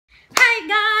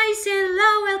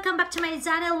welcome back to my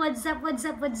channel. What's up, what's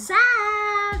up, what's up?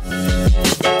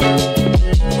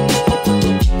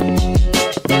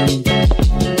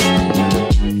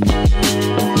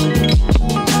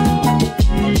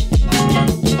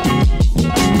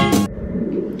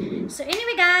 So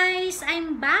anyway guys,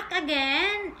 I'm back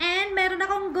again and meron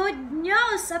akong good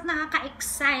news at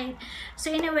nakaka-excite.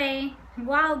 So anyway,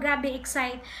 wow, grabe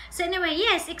excite. So anyway,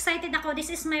 yes, excited ako.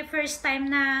 This is my first time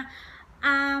na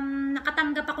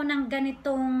nakatanggap ako ng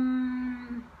ganitong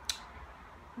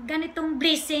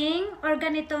blessing or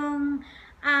ganitong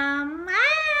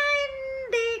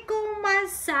hindi ko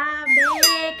masabi,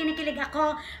 kinikilig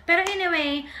ako. Pero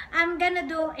anyway, I'm gonna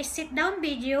do a sit down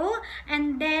video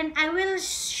and then I will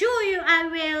show you,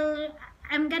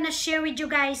 I'm gonna share with you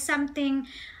guys something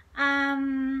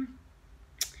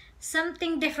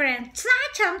something different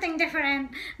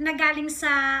na galing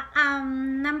sa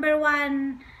number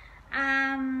one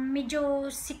medyo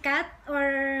sikat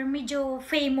or medyo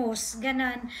famous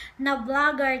ganon na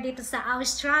vlogger dito sa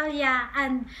Australia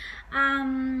and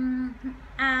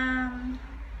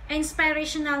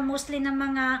inspirational mostly ng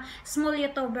mga small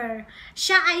YouTuber.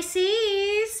 Siya ay si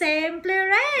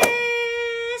Simple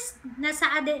Rhaze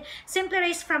Simple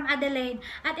Rhaze from Adelaide.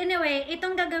 At anyway,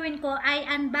 itong gagawin ko ay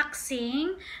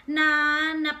unboxing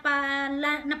na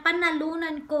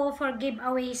napanalunan ko for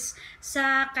giveaways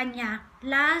sa kanya.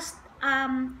 Last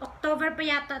October pa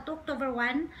yata, October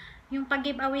 1 yung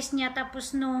pag-giveaways niya,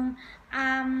 tapos nung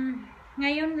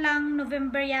ngayon lang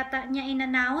November yata niya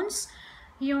in-announce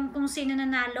yung kung sino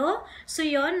nanalo. So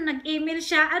yun, nag-email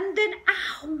siya and then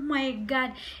oh my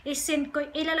god,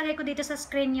 ilalagay ko dito sa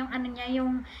screen yung ano niya,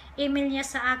 yung email niya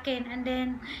sa akin, and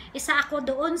then isa ako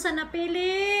doon sa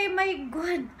napili. My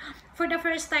god, for the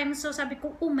first time. So sabi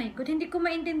ko, oh my god, hindi ko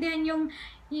maintindihan yung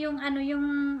alam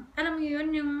mo yun,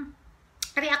 yung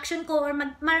reaction ko or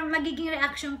magiging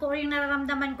reaction ko or yung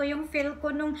nararamdaman ko, yung feel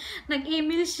ko nung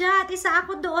nag-email siya. At isa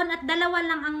ako doon at dalawa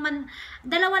lang ang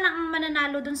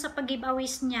mananalo doon sa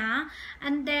pag-giveaways niya.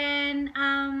 And then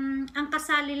ang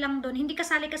kasali lang doon, hindi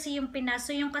kasali kasi yung Pinas,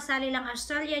 so yung kasali lang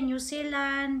Australia, New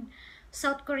Zealand,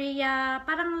 South Korea,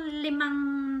 parang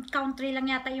 5 country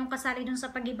lang yata yung kasali dun sa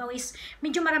pag-giveaways.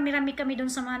 Medyo marami-rami kami dun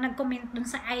sa mga nag-comment dun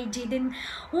sa IG din.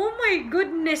 Oh my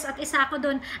goodness! At isa ako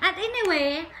dun. At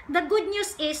anyway, the good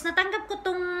news is, natanggap ko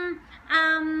tong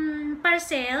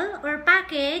parcel or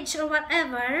package or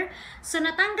whatever. So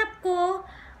natanggap ko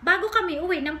bago kami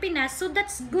uwi ng Pinas. So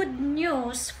that's good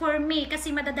news for me kasi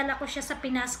madadala ko siya sa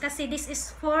Pinas kasi this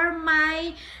is for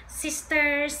my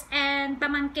sisters and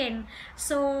pamangkin.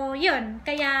 So yun,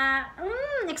 kaya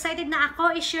excited na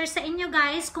ako i-share sa inyo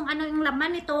guys kung ano yung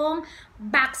laman nitong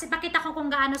box. Ipakita ko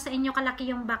kung gaano sa inyo kalaki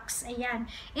yung box. Ayan.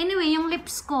 Anyway, yung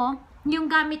lips ko, yung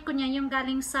gamit ko niya, yung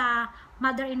galing sa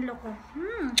mother-in-law ko.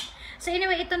 So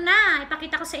anyway, ito na.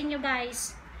 Ipakita ko sa inyo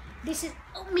guys. This is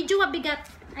medyo mabigat.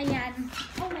 Ayan.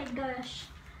 Oh my gosh.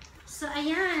 So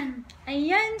ayan.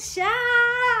 Ayan siya.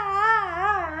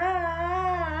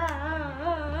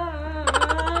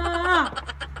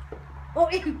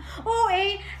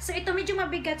 So ito medyo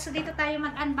mabigat. So dito tayo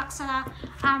mag-unbox sa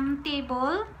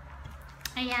table.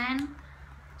 Ayan.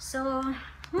 So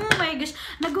oh my gosh.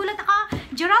 Nagulat ako.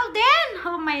 Geraldine!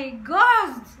 Oh my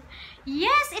god.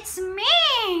 Yes, it's me.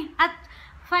 At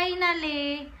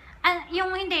finally,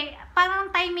 yung hindi,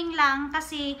 parang timing lang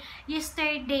kasi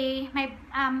yesterday may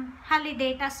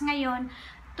holiday, tas ngayon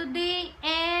today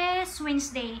is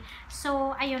Wednesday.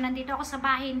 So ayun, nandito ako sa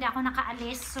bahay, hindi ako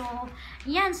nakaalis. So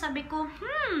yan, sabi ko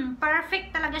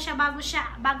perfect talaga siya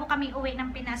bago kami uwi ng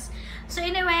Pinas. So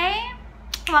anyway,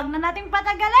 wag na nating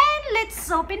patagalin, let's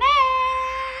open it.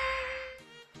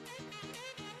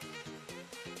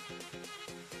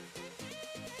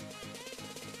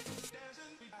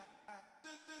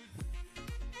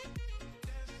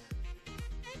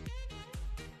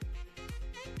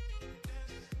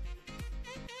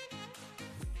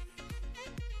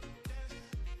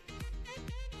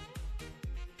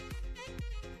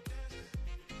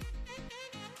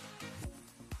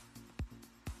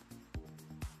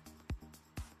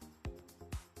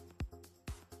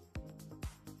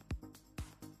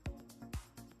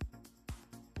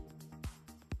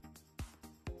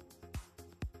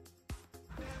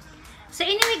 So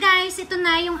anyway guys, ito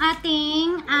na yung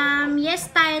ating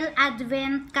Yesstyle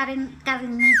Advent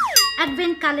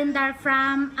Calendar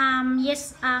from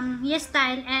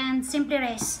Yesstyle and Simple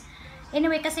Rhaze.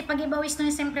 Anyway, kasi pag-giveaways to ni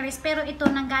Simple Rhaze, pero ito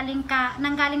nanggaling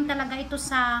talaga ito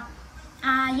sa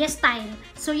Yesstyle.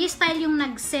 So Yesstyle yung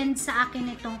nag-send sa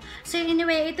akin ito. So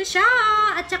anyway, ito siya.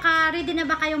 At saka ready na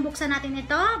ba kayong buksan natin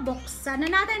ito? Buksan na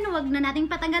natin, huwag na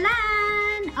nating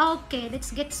patagalan. Okay,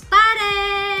 let's get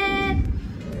started.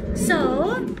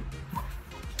 So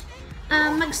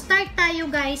mag-start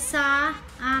tayo guys sa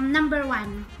number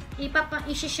 1.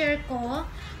 I-share ko.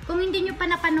 Kung hindi nyo pa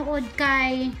napanood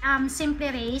kay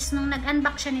Simple Rhaze nung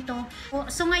nag-unbox siya nito.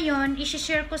 So ngayon,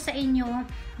 i-share ko sa inyo.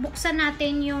 Buksan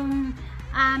natin yung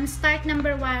start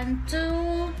number 1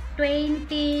 to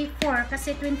 24.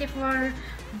 Kasi 24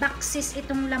 boxes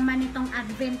itong laman nitong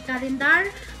advent calendar.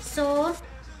 So,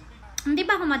 hindi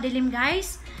ba ako madilim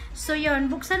guys? So yun,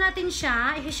 buksan natin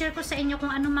siya. I-share ko sa inyo kung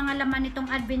anong mga laman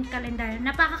nitong advent calendar.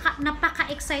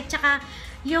 Napaka-excite. Tsaka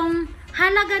yung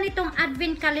halaga nitong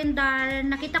advent calendar,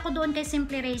 nakita ko doon kay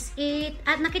Simple Rhaze.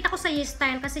 At nakita ko sa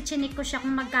Yesstyle kasi chinik ko siya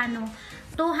kung magkano.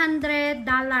 $200.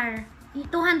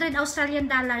 200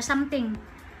 Australian dollar something.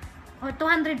 O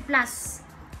 200 plus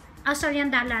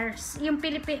Australian dollars. Yung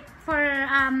for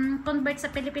convert sa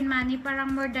Philippine money, parang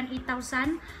more than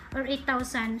 8,000 or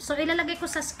 8,000. So, ilalagay ko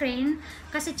sa screen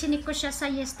kasi chinik ko siya sa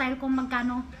Yesstyle kung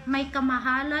magkano. May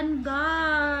kamahalan,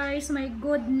 guys. My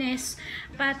goodness.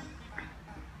 But,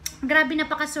 grabe,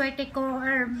 napakaswerte ko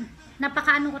or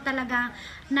napakaano ko talaga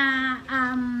na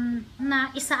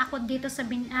isa ako dito sa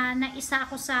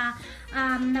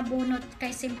nabunot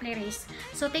kay Simple Rhaze.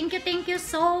 So thank you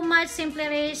so much Simple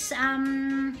Rhaze.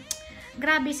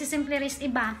 Grabe si Simple Rhaze,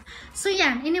 iba. So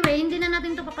yan, anyway, hindi na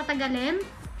natin to papatagalin.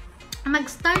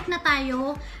 Mag-start na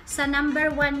tayo sa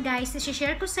number 1 guys.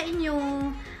 I-share ko sa inyo.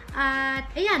 At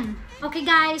ayan. Okay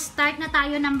guys, start na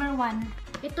tayo number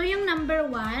 1. Ito yung number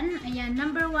 1. Ayan,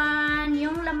 number 1.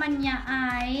 Yung laman niya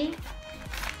ay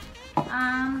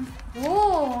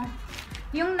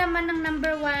yung laman ng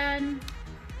number 1,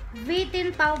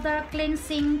 Wheaten Powder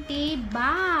Cleansing Tea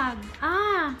Bag.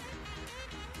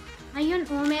 Ayun,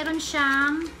 meron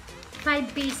siyang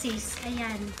 5 pieces.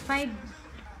 Ayan, 5,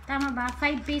 tama ba?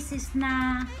 5 pieces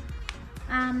na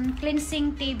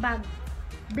cleansing tea bag.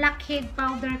 Blackhead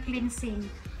Powder Cleansing.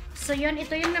 So, yun,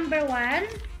 ito yung number 1.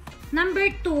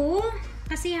 Number 2,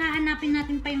 kasi hahanapin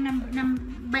natin pa yung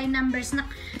by numbers.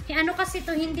 Ano kasi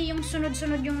to, hindi yung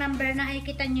sunod-sunod yung number.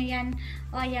 Nakikita nyo yan.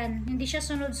 O, ayan. Hindi siya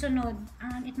sunod-sunod.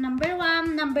 Number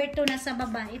 1, number 2 nasa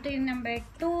baba. Ito yung number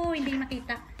 2. Hindi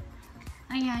makita.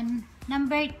 Ayan.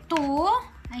 Number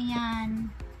 2.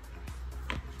 Ayan.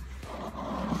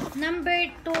 Number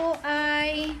 2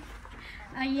 ay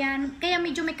ayan. Kaya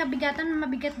medyo may kabigatan.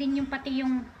 Mabigat din yung pati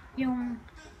yung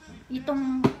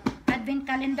itong advent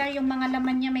calendar, yung mga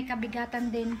laman niya may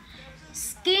kabigatan din.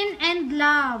 Skin and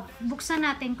Love. Buksan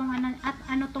natin kung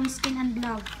ano tong Skin and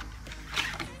Love.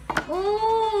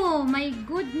 Oh my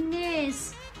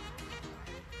goodness.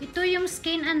 Ito yung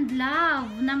Skin and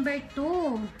Love number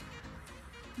 2.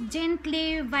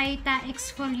 Gently Vita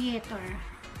Exfoliator.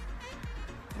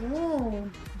 Oh,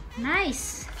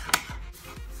 nice.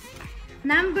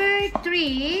 Number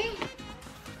 3.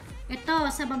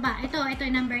 Ito, sa baba. Ito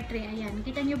yung number 3. Ayan.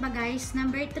 Kita nyo ba guys?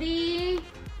 Number 3.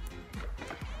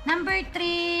 Number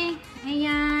 3.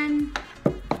 Ayan.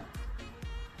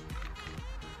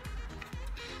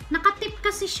 Nakatip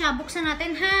kasi siya. Buksan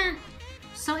natin ha.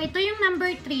 So, ito yung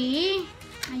number 3.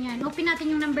 Ayan. Open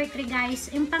natin yung number 3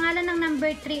 guys. Yung pangalan ng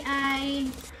number 3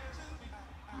 ay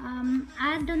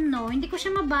I don't know. Hindi ko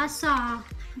siya mabasa.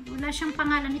 Wala siyang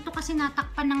pangalan. Ito kasi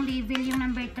natakpan ng label yung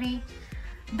number 3.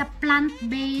 The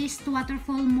Plant-Based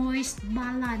Waterfall Moist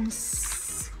Balance.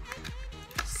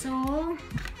 So,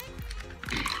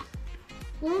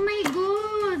 oh my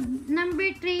god!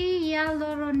 Number 3,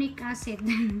 hyaluronic acid.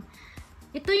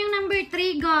 Ito yung number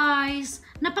 3, guys.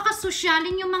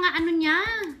 Napaka-sosyalin yung mga ano niya.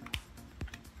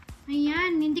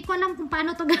 Ayan, hindi ko alam kung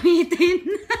paano to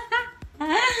gamitin.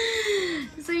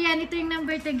 So, yan. Ito yung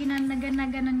number 3.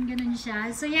 Ganon siya.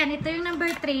 So, yan. Ito yung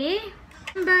number 3.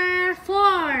 Number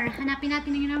 4. Hanapin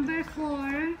natin yung number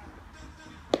 4.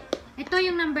 Ito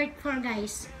yung number 4,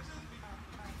 guys.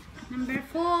 Number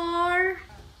 4.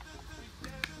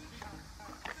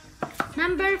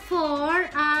 Number 4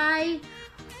 ay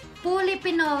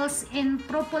polyphenols and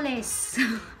propolis.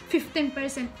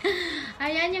 15%.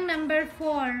 Ayan yung number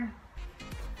 4.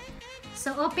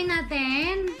 So, open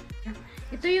natin.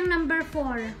 Ito yung number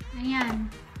 4.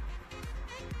 Ayan.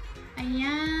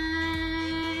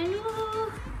 Ayan.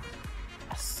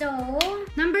 So,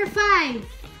 number 5.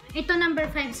 Ito number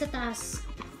 5 sa taas.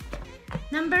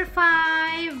 Number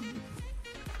 5.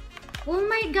 Oh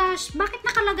my gosh. Bakit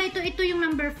nakalagay ito? Ito yung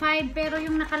number 5. Pero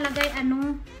yung nakalagay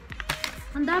ano?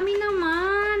 Ang dami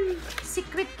naman.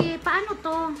 Secret key. Paano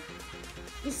to?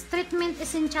 Treatment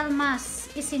Essential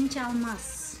Mask. Essential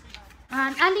Mask.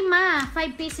 5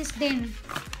 pieces din.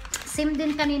 Same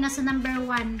din kanina sa number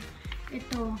 1.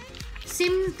 Ito.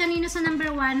 Same kanina sa number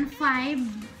 1.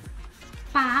 5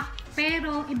 pack,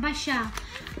 pero iba siya.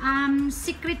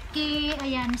 Secret key,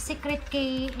 ayan, Secret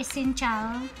key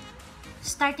Essential.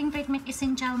 Starting treatment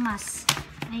essential mask.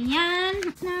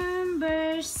 Ayan.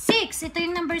 Number 6. Ito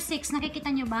yung number 6. Nakikita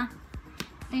nyo ba?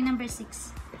 Ito yung number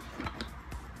 6.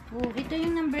 Oh, ito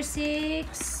yung number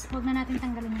 6. Huwag na natin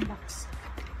tanggalin yung box.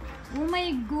 Oh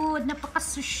my god,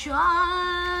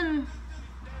 napaka-social.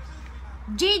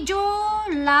 Jeju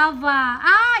Lava.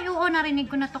 Ay, oo, narinig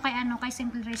ko na to kay kay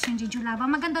Simple Rhaze yung Jeju Lava.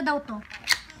 Maganda daw to.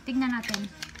 Tignan natin.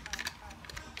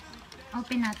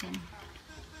 Open natin.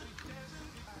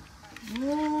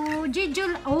 Oh,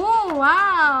 oh,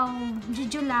 wow.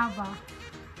 Jeju Lava.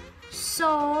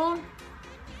 So,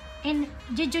 in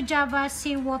Jeju Java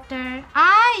seawater.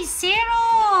 Ay,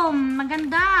 serum.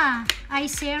 Maganda.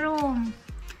 Ay, serum.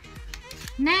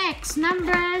 Next,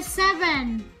 number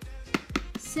 7.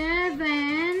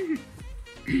 7.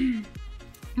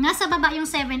 Nasa baba yung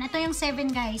 7. Ito yung 7,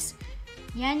 guys.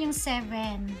 Yan yung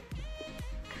 7.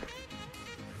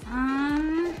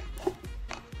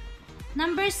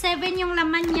 Number 7, yung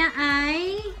laman niya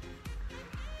ay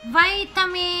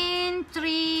Vitamin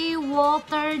 3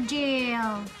 Water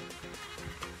Gel.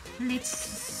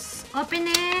 Let's open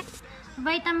it.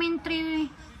 Vitamin 3.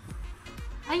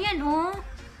 Ayan, oh.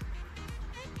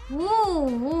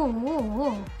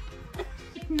 Ooh.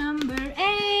 Number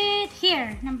 8.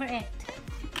 Here, number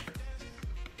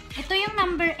 8. Ito yung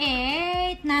number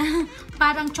 8 na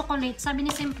parang chocolate. Sabi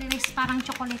ni Simple Rhaze, parang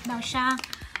chocolate daw siya.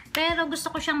 Pero gusto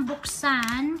ko siyang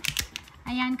buksan.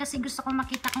 Ayan, kasi gusto ko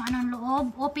makita kung anong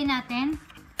loob. Open natin.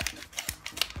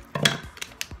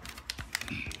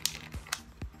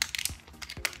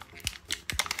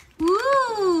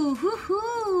 Woo!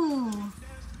 Hoo-hoo!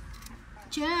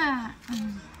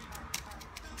 Diyan.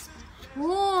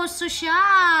 Oh,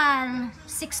 social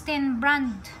 16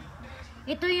 brand.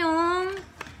 Ito yung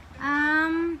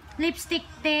lipstick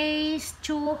taste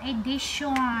 2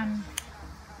 edition.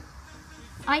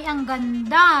 Ay, ang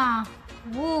ganda.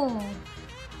 Oh,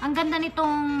 ang ganda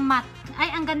nitong matte. Ay,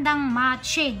 ang gandang matte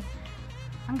shade.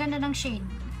 Ang ganda ng shade.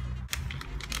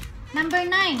 Number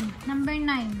 9. Number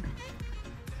 9.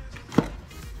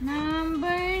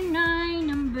 Number 9.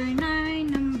 Number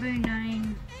 9. Number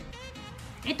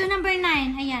 9. Ito number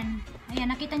 9. Ayan.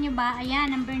 Ayan, nakita nyo ba?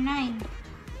 Ayan, number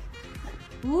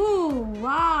 9. Ooh,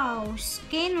 wow.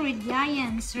 Skin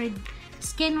Radiance.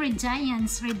 Skin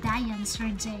Radiance.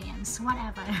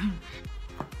 Whatever.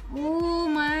 Oh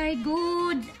my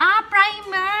god.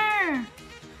 Primer.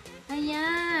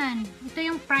 Ayan. Ito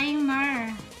yung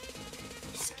primer.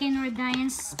 Skin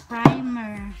Radiance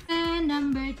Primer. And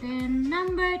number 10.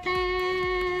 Number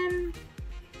 10.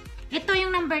 Ito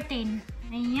yung number 10.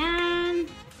 Ayan.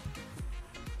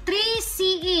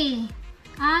 3CE.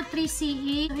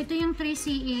 3CE. Ito yung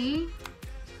 3CE.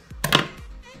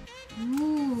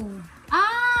 Ooh.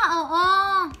 Oo.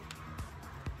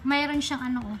 Mayroon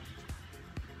siyang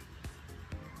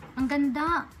Ang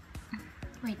ganda.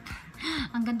 Wait.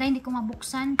 Ang ganda, hindi ko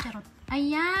mabuksan. Charot.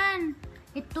 Ayan.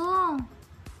 Ito.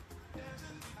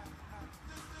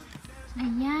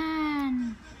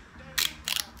 Ayan.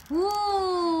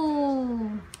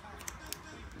 Ooh.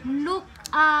 Look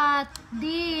at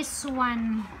this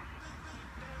one.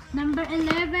 Number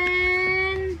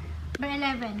 11. Number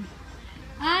 11.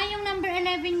 Yung number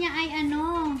 11 niya ay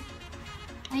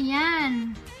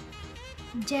ayan.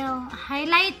 Gel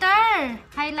highlighter.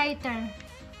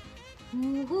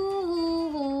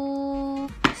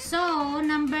 So,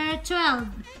 number 12.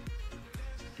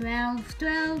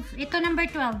 12. Ito number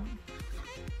 12.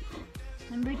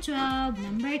 Number 12.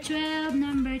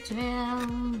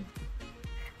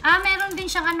 Meron din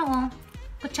siyang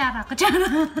kutsara.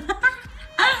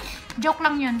 Joke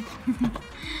lang yun.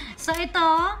 So,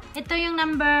 ito yung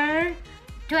number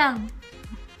 12.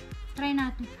 Try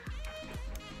natin.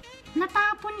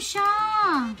 Natapon siya.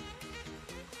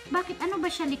 Bakit? Ano ba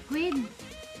siya? Liquid?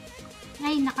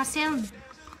 Ay, naka-sealed.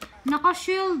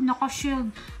 Naka-sealed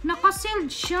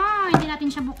siya. Hindi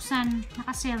natin siya buksan.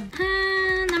 Naka-sealed.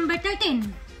 Number 13.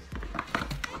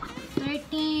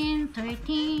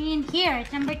 13. Here,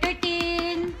 number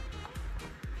 13.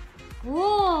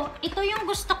 Oh, ito yung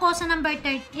gusto ko sa number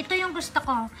 13. Ito yung gusto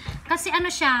ko. Kasi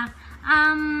siya,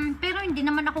 pero hindi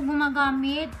naman ako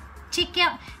gumagamit.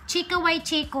 Chika Y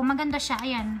Chico. Maganda siya.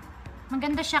 Ayan.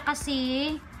 Maganda siya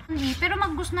kasi, pero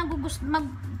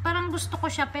parang gusto ko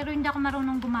siya, pero hindi ako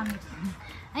marunong gumamit.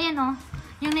 Ayan,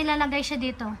 yung nilalagay siya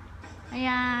dito.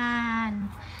 Ayan.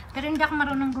 Pero hindi ako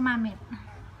marunong gumamit.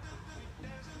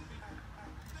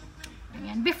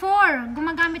 Ayan. Before,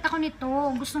 gumagamit ako nito.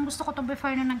 Gustong-gusto ko to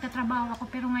before nung nagtatrabaho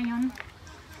ako. Pero ngayon,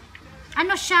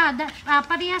 siya,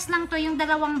 parehas lang to yung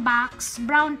dalawang box,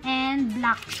 brown and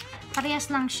black.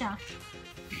 Parehas lang siya.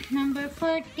 Number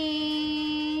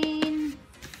 14.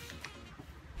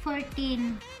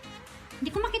 14. Hindi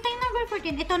ko makita yung number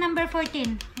 14. Ito, number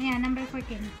 14. Ayan, number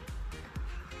 14.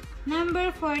 Number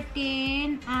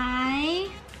 14 ay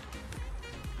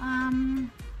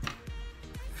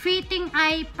fitting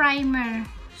eye primer.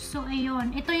 So,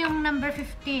 ayun. Ito yung number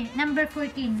 15. Number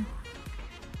 14.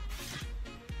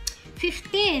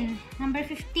 15. Number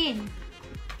 15.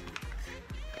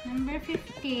 Number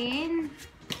 15.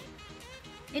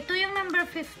 Ito yung number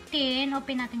 15.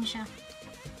 Open natin siya.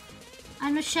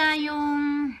 Ano siya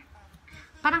yung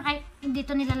parang ay,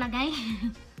 dito nilalagay.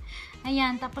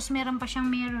 Ayan. Tapos meron pa siyang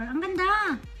mirror. Ang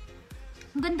ganda.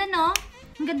 Ang ganda, no?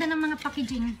 Ang ganda ng mga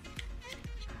packaging.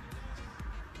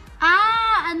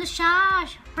 Ano siya?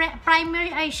 Primer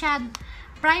eyeshadow.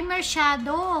 Primer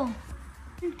shadow.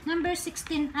 Number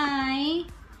 16 ay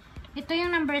ito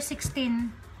yung number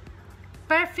 16.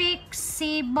 Perfect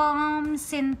Sebum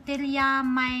Centilla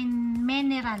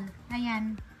Mineral.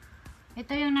 Ayan.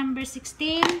 Ito yung number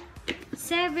 16.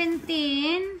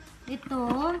 17. Ito.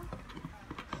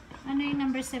 Ano yung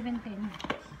number 17?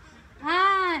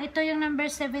 Ito yung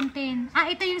number 17.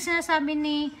 Ito yung sinasabi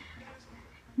ni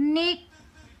Nick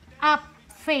Up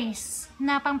Face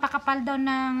na pangpakapal daw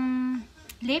ng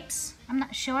lips. I'm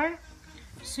not sure.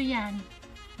 So, yan.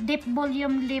 Deep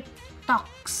Volume Lip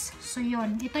Tox. So,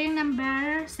 yun. Ito yung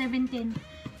number 17.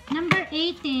 Number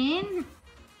 18.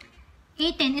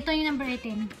 18. Ito yung number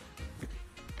 18.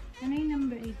 Ano yung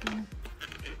number 18?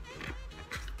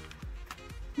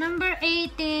 Number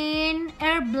 18.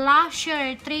 Air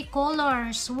Blusher. 3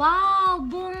 colors. Wow!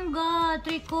 Bunga!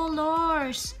 3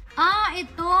 colors.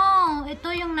 Ito. Ito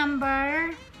yung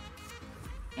number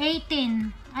 18.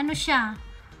 Ano siya?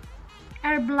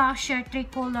 Air Blusher,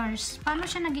 3 colors. Paano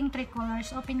siya naging 3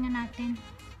 colors? Open nga natin.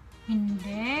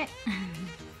 Hindi.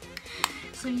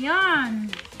 So, yan.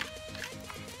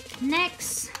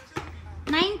 Next.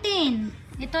 19.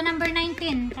 Ito, number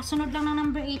 19. Kasunod lang ng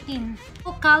number 18.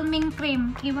 Calming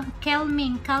cream.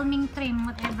 Calming cream,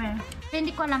 whatever.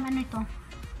 Hindi ko alam ano ito.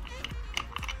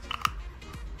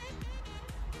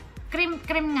 Cream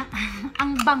nga.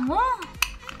 Ang bango.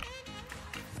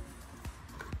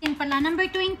 Yan pala. Number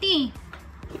 20.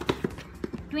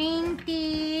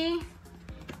 20.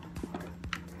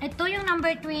 Ito yung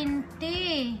number 20.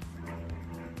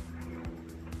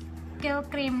 Kill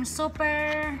cream.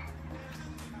 Super.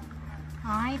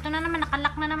 Ito na naman.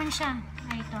 Nakalak na naman siya.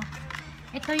 Ito.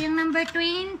 Ito yung number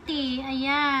 20.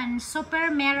 Ayan.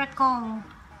 Super Miracle.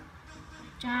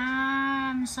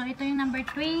 Jam. So, ito yung number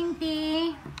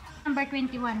 20. Number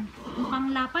 21.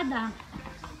 Mukhang lapad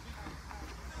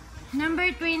Number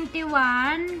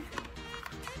 21.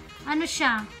 Ano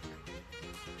siya?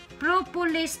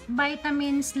 Propolis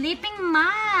Vitamin Sleeping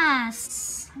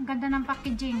Mask. Ang ganda ng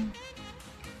packaging.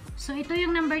 So, ito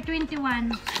yung number 21.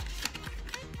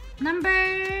 Number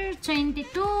 22.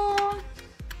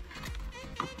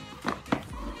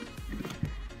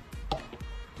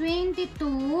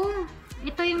 22.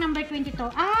 Ito yung number 22.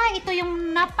 Ito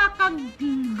yung napaka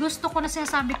gusto ko na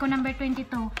sinasabi ko, number 22.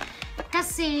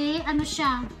 Kasi, ano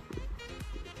siya?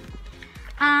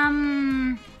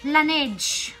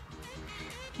 Laneige.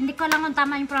 Hindi ko lang kung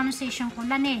tama yung pronunciation ko.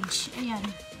 Laneige. Ayan.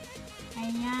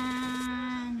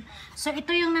 Ayan. So, ito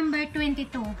yung number 22.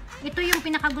 Ito yung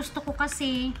pinakagusto ko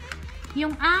kasi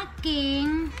yung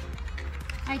aking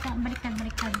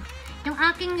baliktad. Yung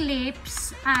aking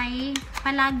lips ay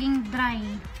palaging dry.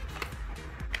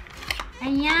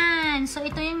 Ayan. So,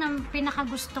 ito yung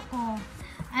pinakagusto ko.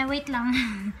 Wait lang.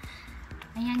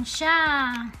 Ayan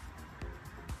siya.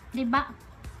 Diba?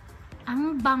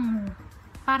 Ang bango.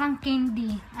 Parang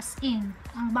candy. As in.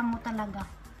 Ang bango talaga.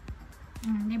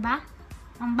 Diba?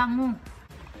 Ang bango.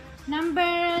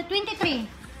 Number 23.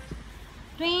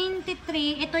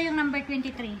 23. Ito yung number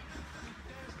 23.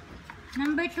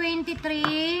 Number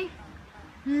 23.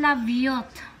 Labiot.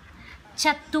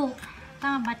 Chateau.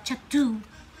 Tama ba? Chateau.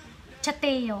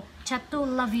 Chateo. Chateau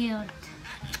Labiot.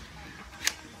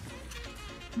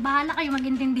 Bahala kayo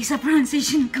mag-intindi sa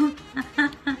pronunciation ko.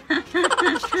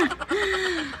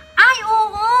 Ay,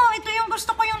 oo! Ito yung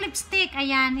gusto ko yung lipstick.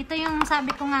 Ayan. Ito yung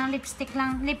sabi ko nga lipstick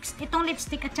lang. Itong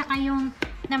lipstick at saka yung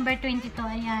number 22.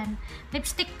 Ayan.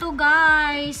 Lipstick to,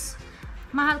 guys.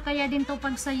 Mahal kaya din to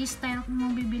pag sa Yesstyle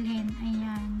mo bibilhin.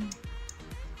 Ayan.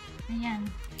 Ayan.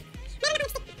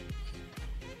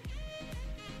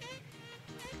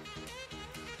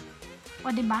 O,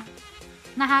 diba?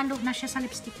 Nahalo na siya sa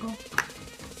lipstick ko.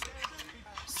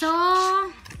 So,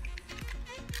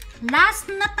 last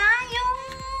na tayo.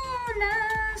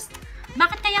 Last.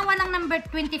 Bakit kaya walang number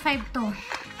 25 to?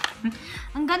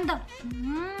 Ang ganda.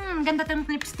 Ang ganda itong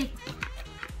lipstick.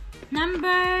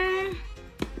 Number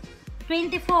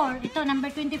 24. Ito,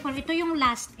 number 24. Ito yung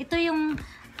last. Ito yung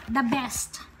the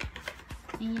best.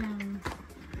 Ayan.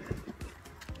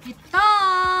 Ito!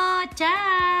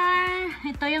 Char!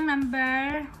 Ito yung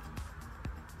number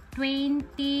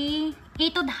 20.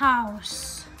 Hated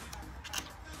House.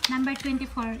 Number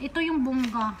 24. Ito yung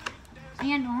bongga.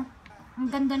 Ayan, oh. Ang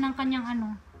ganda ng kanyang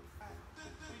ano.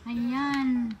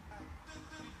 Ayan.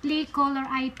 Play color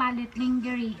eye palette.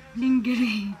 Lingerie.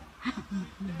 Lingerie.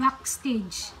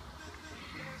 Backstage.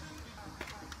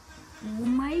 Oh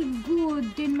my god.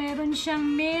 Then meron siyang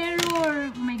mirror.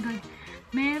 Oh my god.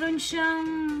 Meron siyang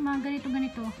mga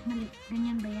ganito. Mali.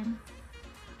 Ganyan ba yan?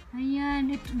 Ayan.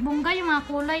 Ito, bongga yung mga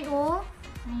kulay, oh.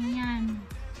 Ayan.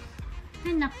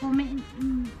 Ay, naku.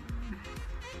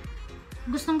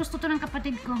 Gustong gusto to ng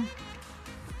kapatid ko.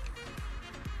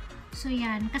 So,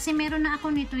 yan. Kasi meron na ako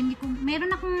nito.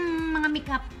 Meron akong mga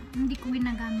makeup. Hindi ko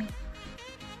ginagamit.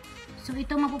 So,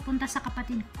 ito mapupunta sa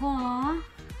kapatid ko.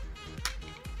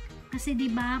 Kasi,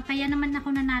 diba, kaya naman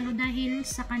ako nanalo dahil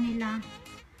sa kanila.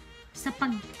 Sa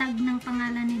pagtag ng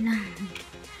pangalan nila.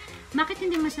 Bakit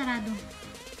hindi masarado?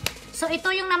 So, ito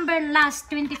yung number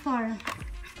last, 24.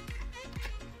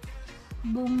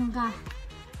 Bongga.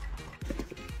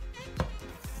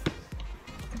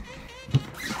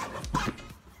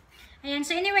 Ayan,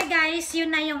 so anyway guys, yun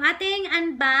na yung ating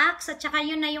unbox at saka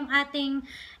yun na yung ating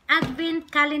advent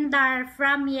calendar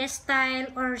from Yesstyle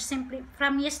or Simply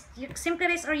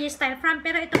Rhaze or Yesstyle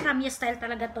pero ito from Yesstyle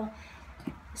talaga to.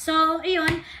 So,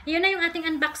 yun na yung ating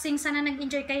unboxing. Sana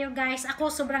nag-enjoy kayo guys.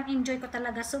 Ako sobrang enjoy ko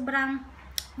talaga. Sobrang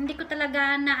hindi ko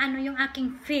talaga na ano yung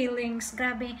aking feelings.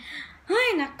 Grabe. Ay,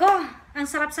 nako. Ang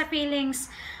sarap sa feelings.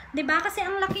 'Di ba? Kasi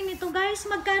ang laki nito, guys.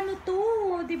 Magkano 'to?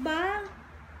 'Di ba?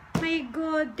 My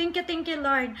God. Thank you,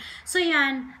 Lord. So,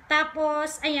 yan.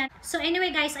 Tapos, ayan. So, anyway,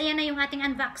 guys, ayan na yung ating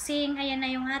unboxing. Ayan na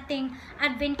yung ating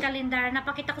advent calendar.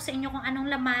 Napakita ko sa inyo kung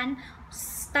anong laman.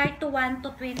 Start to 1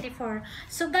 to 24.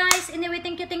 So, guys, anyway,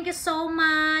 thank you so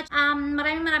much.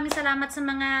 Maraming salamat sa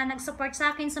mga nag-support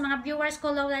sa akin, sa mga viewers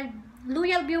ko,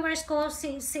 loyal viewers ko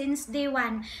since day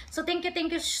 1. So, thank you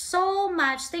so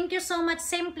much. Thank you so much,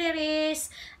 Simply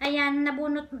Rhaze. Ayan,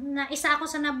 isa ako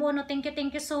sa nabuno. Thank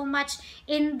you so much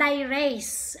in the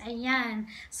race.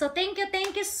 Ayan. So, thank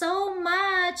you so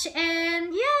much.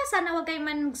 And, yeah, sana wag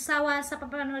kayong magsawa sa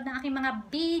papanood ng aking mga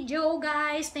video,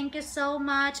 guys. Thank you so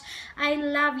much. I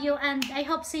love you and I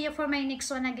hope see you for my next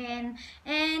one again.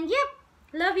 And, yep,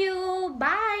 love you.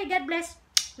 Bye. God bless.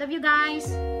 Love you, guys.